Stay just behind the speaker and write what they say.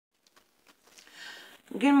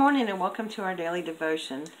Good morning and welcome to our daily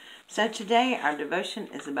devotion. So today our devotion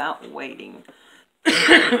is about waiting.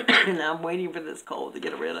 And I'm waiting for this cold to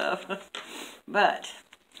get rid of. But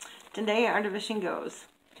today our devotion goes,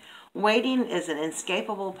 waiting is an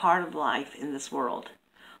inescapable part of life in this world.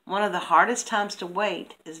 One of the hardest times to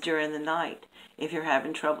wait is during the night if you're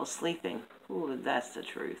having trouble sleeping. Ooh, that's the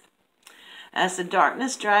truth. As the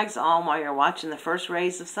darkness drags on while you're watching the first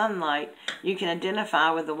rays of sunlight, you can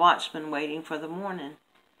identify with the watchman waiting for the morning.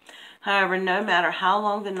 However, no matter how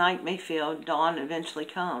long the night may feel, dawn eventually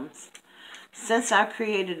comes. Since I've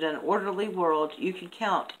created an orderly world, you can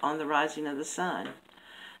count on the rising of the sun.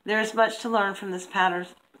 There is much to learn from this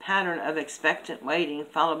pattern of expectant waiting,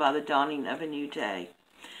 followed by the dawning of a new day.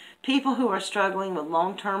 People who are struggling with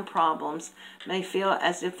long-term problems may feel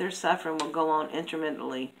as if their suffering will go on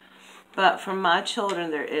intermittently. But for my children,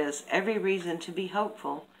 there is every reason to be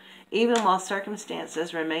hopeful. Even while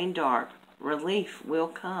circumstances remain dark, relief will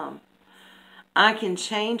come. I can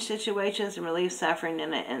change situations and relieve suffering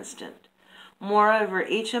in an instant. Moreover,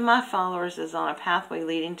 each of my followers is on a pathway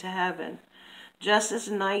leading to heaven. Just as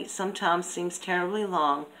night sometimes seems terribly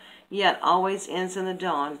long, yet always ends in the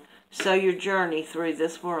dawn, so your journey through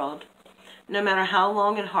this world. No matter how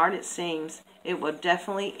long and hard it seems, it will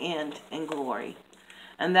definitely end in glory.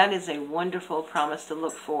 And that is a wonderful promise to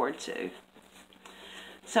look forward to.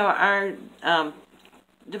 So our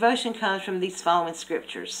devotion comes from these following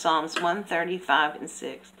scriptures. Psalms 135 and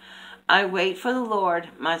 6. I wait for the Lord,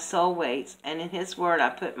 my soul waits, and in his word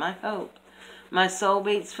I put my hope. My soul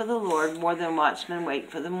waits for the Lord more than watchmen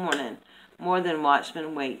wait for the morning. More than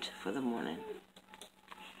watchmen wait for the morning.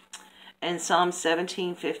 And Psalm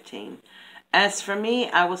 17:15. As for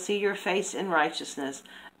me, I will see your face in righteousness.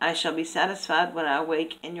 I shall be satisfied when I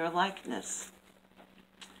awake in your likeness.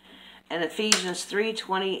 And Ephesians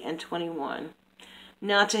 3:20 and 21.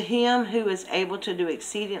 Now to him who is able to do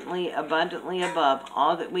exceedingly abundantly above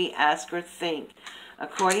all that we ask or think,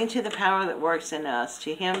 according to the power that works in us,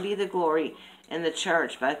 to him be the glory in the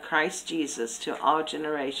church by Christ Jesus to all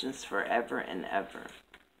generations forever and ever.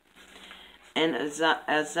 And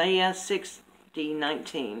Isaiah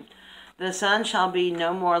 60:19. The sun shall be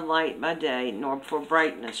no more light by day, nor for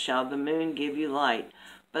brightness shall the moon give you light.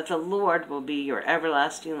 But the Lord will be your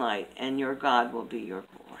everlasting light, and your God will be your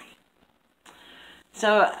glory.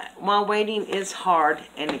 So while waiting is hard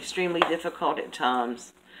and extremely difficult at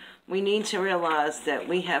times, we need to realize that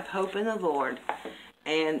we have hope in the Lord,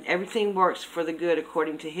 and everything works for the good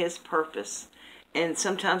according to his purpose. And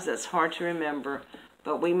sometimes that's hard to remember,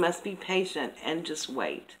 but we must be patient and just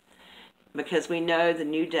wait, because we know the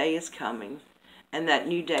new day is coming, and that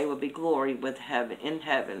new day will be glory in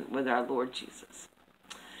heaven with our Lord Jesus.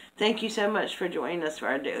 Thank you so much for joining us for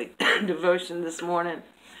our daily devotion this morning,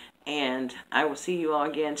 and I will see you all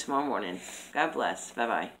again tomorrow morning. God bless.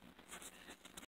 Bye-bye.